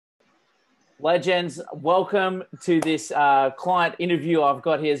Legends, welcome to this client interview I've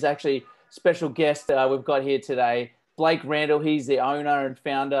got here. Is actually special guest we've got here today, Blake Randall. He's the owner and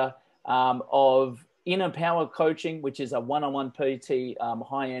founder of Inner Power Coaching, which is a one-on-one PT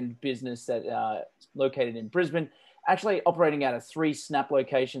high-end business that is located in Brisbane, actually operating out of 3 Snap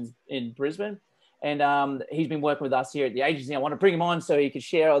locations in Brisbane. And he's been working with us here at the agency. I want to bring him on so he can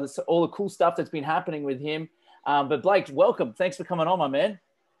share all the cool stuff that's been happening with him. But Blake, welcome. Thanks for coming on, my man.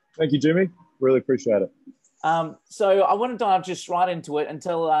 Thank you, Jimmy. Really appreciate it. So I want to dive just right into it and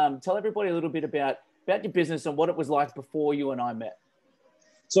tell everybody a little bit about your business and what it was like before you and I met.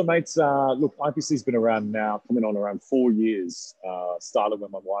 So, mates, look, IPC's been around now, coming on around 4 years. Started when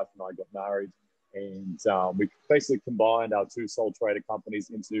my wife and I got married, and we basically combined our 2 sole trader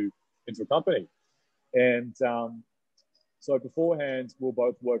companies into a company. And so beforehand, we were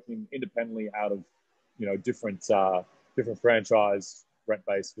both working independently out of, different franchise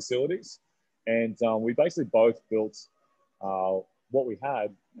rent-based facilities. And we basically both built what we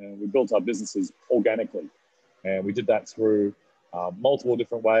had, and we built our businesses organically. And we did that through multiple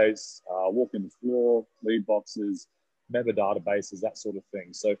different ways, walking the floor, lead boxes, member databases, that sort of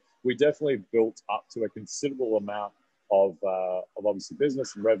thing. So we definitely built up to a considerable amount of obviously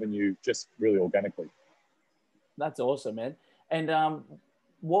business and revenue, just really organically. That's awesome, man. And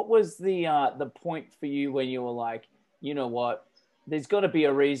what was the point for you when you were like, you know what, there's got to be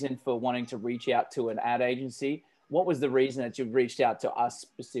a reason for wanting to reach out to an ad agency? What was the reason that you reached out to us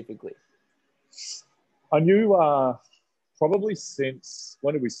specifically? I knew probably since,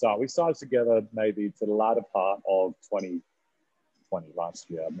 when did we start? We started together maybe to the latter part of 2020 last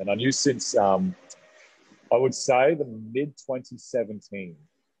year. And I knew since, I would say the mid-2017,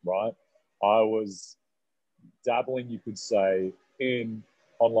 right? I was dabbling, you could say, in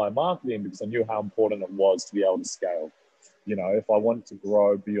online marketing because I knew how important it was to be able to scale. If I wanted to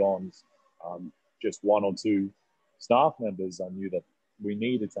grow beyond just 1 or 2 staff members, I knew that we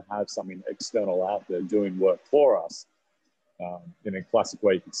needed to have something external out there doing work for us. In a classic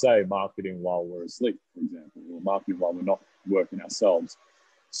way, you could say marketing while we're asleep, for example, or marketing while we're not working ourselves.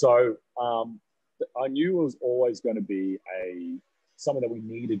 So I knew it was always going to be something that we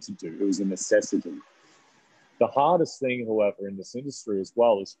needed to do. It was a necessity. The hardest thing, however, in this industry as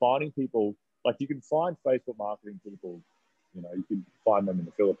well is finding people. Like, you can find Facebook marketing people, you can find them in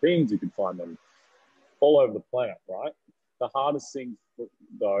the Philippines, you can find them all over the planet, right? The hardest thing,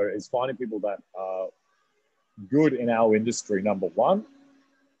 though, is finding people that are good in our industry, number one,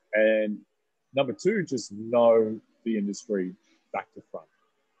 and number two, just know the industry back to front.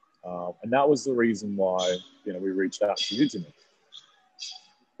 And that was the reason why, we reached out to you, Jimmy.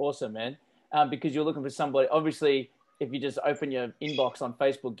 Awesome, man. Because you're looking for somebody, obviously. If you just open your inbox on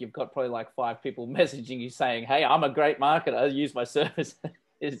Facebook, you've got probably like 5 people messaging you saying, hey, I'm a great marketer, use my service.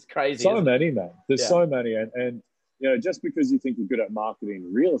 It's crazy. So many, man. There's so many. And just because you think you're good at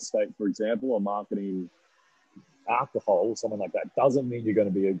marketing real estate, for example, or marketing alcohol or something like that, doesn't mean you're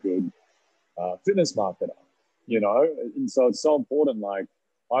going to be a good fitness marketer, And so it's so important. Like,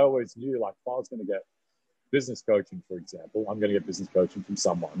 I always knew, like, if I was going to get business coaching, for example, I'm going to get business coaching from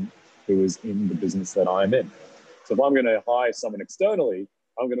someone who is in the business that I'm in. So if I'm going to hire someone externally,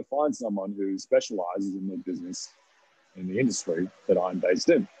 I'm going to find someone who specializes in the business, in the industry that I'm based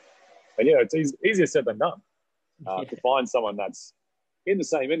in. And, it's easier said than done to find someone that's in the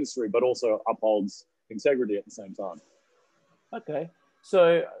same industry, but also upholds integrity at the same time. Okay.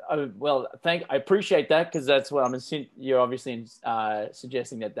 So, I appreciate that, because that's what you're obviously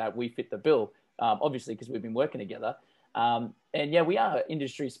suggesting that we fit the bill, obviously, because we've been working together. And yeah, we are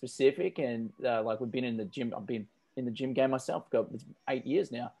industry specific, and like, we've been in the gym. I've been in the gym game myself. It's 8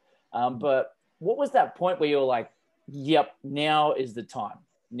 years now. But what was that point where you're like, yep, now is the time.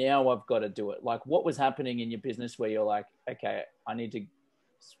 Now I've got to do it. Like, what was happening in your business where you're like, okay, I need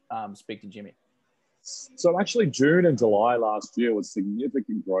to speak to Jimmy? So actually, June and July last year was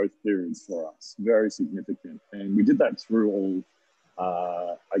significant growth periods for us, very significant. And we did that through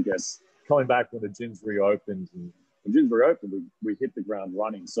all, I guess, coming back when the gyms reopened. And when gyms reopened, we hit the ground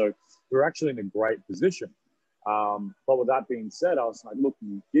running. So we were actually in a great position. But with that being said, I was like, look,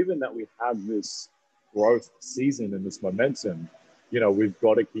 given that we have this growth season and this momentum, we've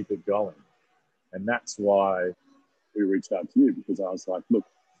got to keep it going. And that's why we reached out to you, because I was like, look,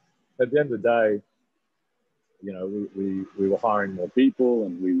 at the end of the day, we were hiring more people,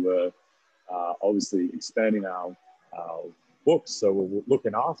 and we were obviously expanding our books. So we were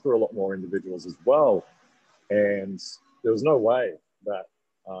looking after a lot more individuals as well. And there was no way that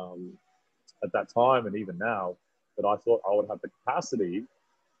at that time, and even now, that I thought I would have the capacity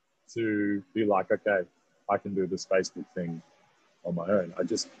to be like, okay, I can do this Facebook thing on my own.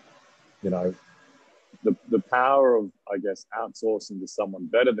 you know, the power of, I guess, outsourcing to someone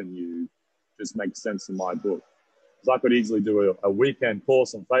better than you just makes sense in my book. Because I could easily do a weekend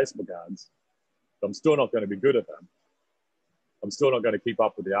course on Facebook ads, but I'm still not going to be good at them. I'm still not going to keep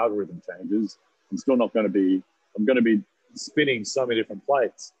up with the algorithm changes. I'm going to be spinning so many different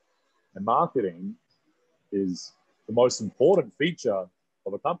plates. And marketing is the most important feature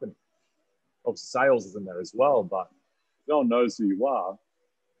of a company. Of sales is in there as well, but if no one knows who you are,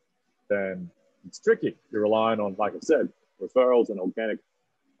 then it's tricky. You're relying on, like I said, referrals and organic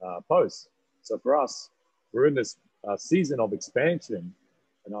posts. So for us, we're in this season of expansion,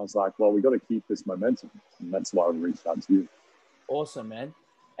 and I was like, well, we got to keep this momentum, and that's why we reached out to you. Awesome, man.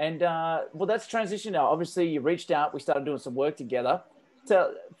 And well, that's transition now. Obviously, you reached out. We started doing some work together.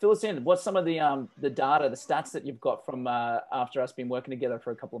 So fill us in. What's some of the data, the stats that you've got from after us been working together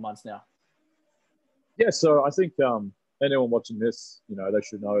for a couple of months now? Yeah, so I think anyone watching this, you know, they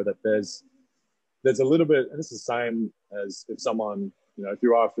should know that there's a little bit, and it's the same as if someone, you know, if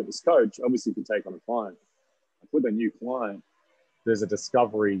you are a fitness coach, obviously you can take on a client. Like with a new client, there's a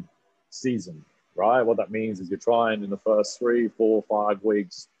discovery season, right? What that means is you're trying in the first 3, 4, 5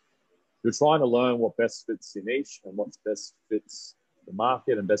 weeks, you're trying to learn what best fits your niche and what best fits the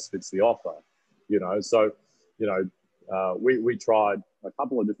market and best fits the offer, you know? So, you know, we tried a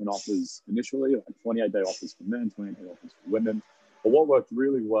couple of different offers initially, like 28-day offers for men, 28-day offers for women. But what worked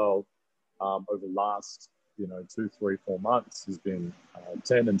really well over the last, you know, 2, 3, 4 months has been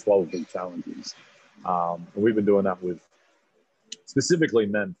 10 and 12-week challenges. And we've been doing that with specifically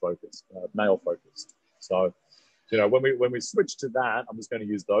male focused. So, you know, when we switch to that, I'm just going to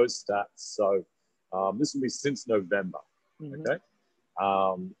use those stats. So this will be since November, okay?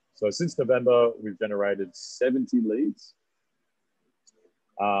 So since November, we've generated 70 leads,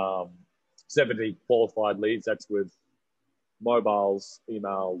 70 qualified leads. That's with mobiles,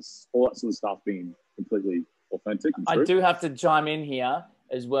 emails, all that sort of stuff being completely authentic and true. I do have to chime in here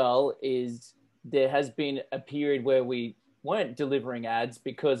as well, is there has been a period where we weren't delivering ads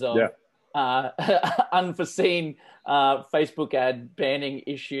because of unforeseen Facebook ad banning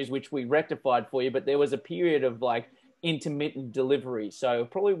issues, which we rectified for you. But there was a period of like intermittent delivery. So it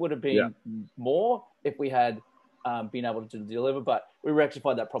probably would have been more if we had been able to deliver, but we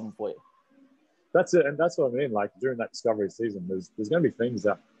rectified that problem for you. That's it. And that's what I mean. Like during that discovery season, there's going to be things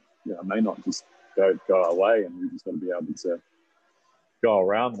that, you know, may not just go away, and we just got to be able to go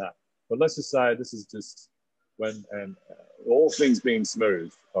around that. But let's just say this is just when, and all things being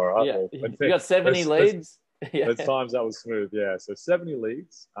smooth. All right. Yeah. Well, You got 70 leads. There's times that was smooth. Yeah. So 70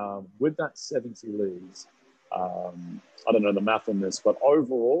 leads. With that 70 leads, I don't know the math on this, but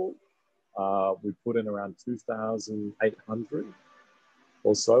overall, we put in around 2,800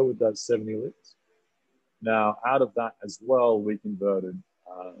 or so with those 70 leads. Now, out of that as well, we converted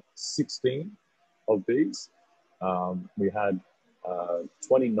 16 of these. We had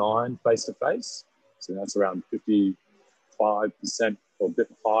 29 face-to-face. So that's around 55% or a bit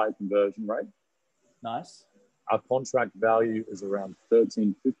higher conversion rate. Nice. Our contract value is around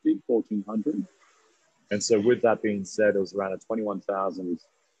 1,350, 1,400. And so with that being said, it was around a 21K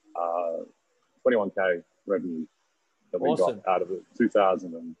revenue that we got out of it,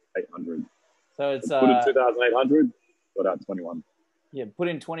 2,800. So it's put in 2,800, got out 21. Yeah, put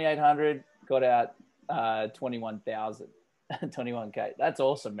in 2,800, got out 21,000, 21K. That's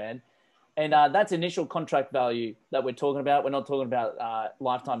awesome, man. And that's initial contract value that we're talking about. We're not talking about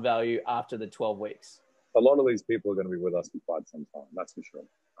lifetime value after the 12 weeks. A lot of these people are going to be with us for quite some time. That's for sure.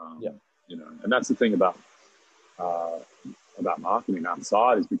 You know, and that's the thing about marketing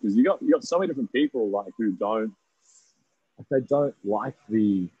outside, is because you got so many different people like who don't like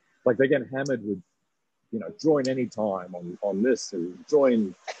they get hammered with, you know, join anytime on this, and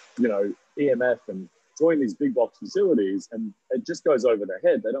join, you know, EMF and join these big box facilities, and it just goes over their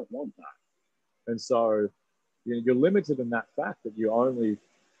head. They don't want that. And so, you know, you're limited in that fact that you only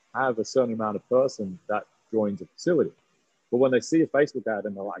have a certain amount of person that joins a facility. But when they see a Facebook ad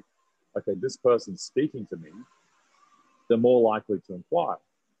and they're like, okay, this person's speaking to me, they're more likely to inquire.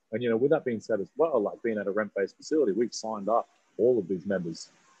 And, you know, with that being said as well, like being at a rent-based facility, we've signed up all of these members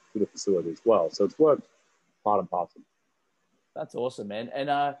to the facility as well. So it's worked part and parcel. That's awesome, man.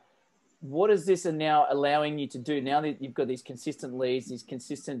 And what is this now allowing you to do now that you've got these consistent leads, these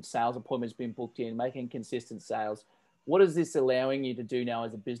consistent sales appointments being booked in, making consistent sales? What is this allowing you to do now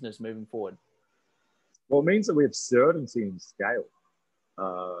as a business moving forward? Well, it means that we have certainty in scale.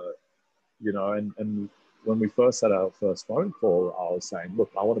 You know, and when we first had our first phone call, I was saying,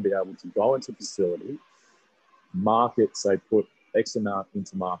 look, I want to be able to go into a facility, market, say, put X amount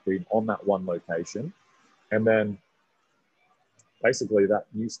into marketing on that one location, and then basically that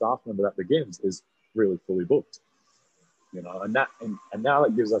new staff member that begins is really fully booked. And now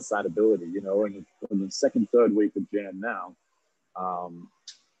it gives us that ability. We're in the second, third week of Jan now,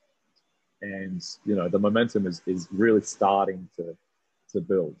 and the momentum is really starting to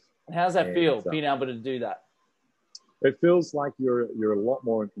build. How's that feel, being able to do that? It feels like you're a lot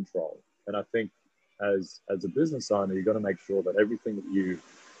more in control, and I think as a business owner, you've got to make sure that everything that you,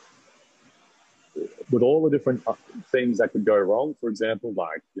 with all the different things that could go wrong, for example,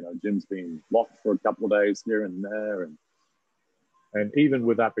 like Jim's been locked for a couple of days here and there, and even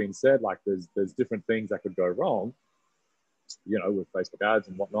with that being said, like there's different things that could go wrong, with Facebook ads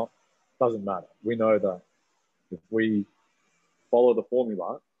and whatnot. Doesn't matter. We know that if we follow the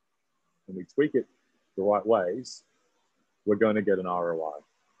formula and we tweak it the right ways, we're going to get an ROI.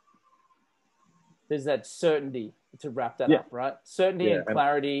 There's that certainty to wrap that up, right? Certainty and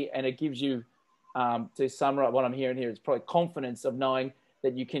clarity, and it gives you, to summarize what I'm hearing here, it's probably confidence of knowing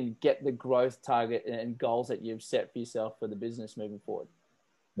that you can get the growth target and goals that you've set for yourself for the business moving forward.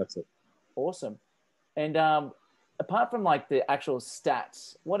 That's it. Awesome. And apart from like the actual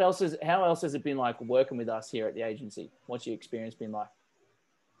stats, how else has it been like working with us here at the agency? What's your experience been like?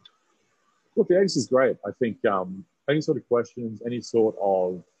 Look, the agency is great. I think any sort of questions, any sort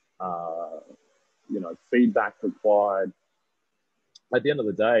of feedback required. At the end of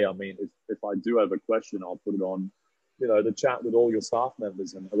the day, I mean, if I do have a question, I'll put it on, the chat with all your staff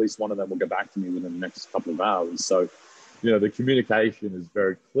members, and at least one of them will get back to me within the next couple of hours. So, the communication is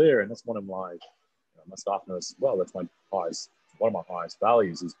very clear, and that's one of my staff members as well. That's one of my highest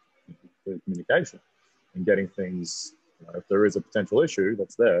values is communication and getting things. If there is a potential issue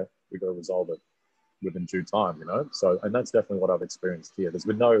that's there, we got to resolve it within due time. So, and that's definitely what I've experienced here. There's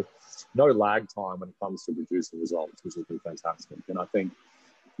been no lag time when it comes to producing results, which has been fantastic. And I think,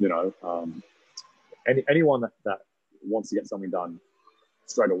 anyone that wants to get something done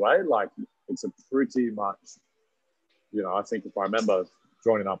straight away, like it's a pretty much, I think if I remember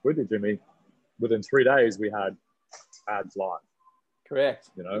joining up with you, Jimmy, within 3 days we had ads live. Correct.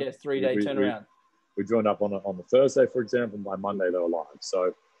 Yes, 3-day turnaround. We joined up on the Thursday, for example, and by Monday they were live.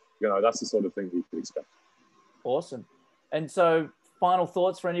 So, that's the sort of thing you could expect. Awesome. And so final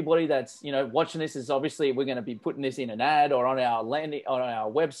thoughts for anybody that's, watching this is obviously we're going to be putting this in an ad or on our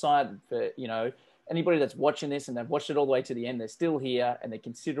website for, anybody that's watching this and they've watched it all the way to the end, they're still here and they're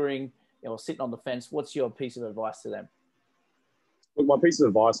considering, sitting on the fence. What's your piece of advice to them? Look, my piece of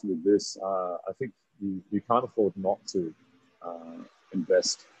advice with this, I think you can't afford not to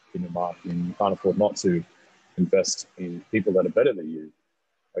invest in your marketing. You can't afford not to invest in people that are better than you.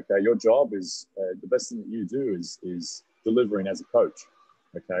 Okay, your job is the best thing that you do is delivering as a coach.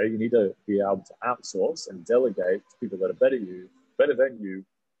 Okay, you need to be able to outsource and delegate to people that are better than you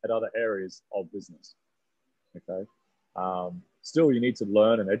at other areas of business. Okay, still you need to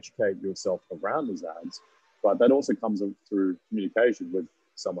learn and educate yourself around these ads, but that also comes through communication with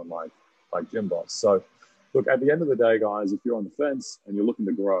someone like Jim Boss. So, look, at the end of the day, guys, if you're on the fence and you're looking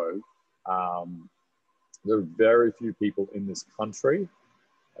to grow, there are very few people in this country,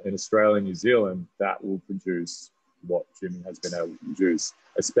 in Australia and New Zealand, that will produce what Jimmy has been able to produce,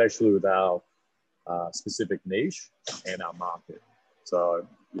 especially with our specific niche and our market. So,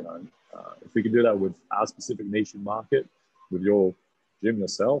 if we can do that with our specific niche and market, with your Jim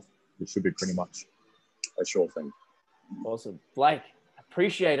yourself, it should be pretty much a sure thing. Awesome. Blake,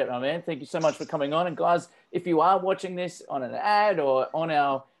 appreciate it, my man. Thank you so much for coming on. And guys, if you are watching this on an ad or on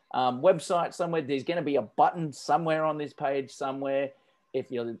our website somewhere, there's going to be a button somewhere on this page somewhere. If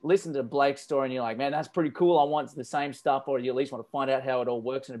you listen to Blake's story and you're like, man, that's pretty cool, I want the same stuff, or you at least want to find out how it all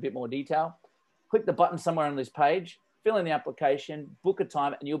works in a bit more detail, click the button somewhere on this page, fill in the application, book a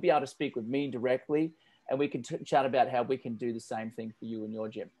time, and you'll be able to speak with me directly, and we can chat about how we can do the same thing for you and your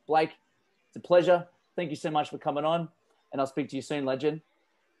gym. Blake, it's a pleasure. Thank you so much for coming on, and I'll speak to you soon, legend.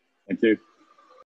 Thank you.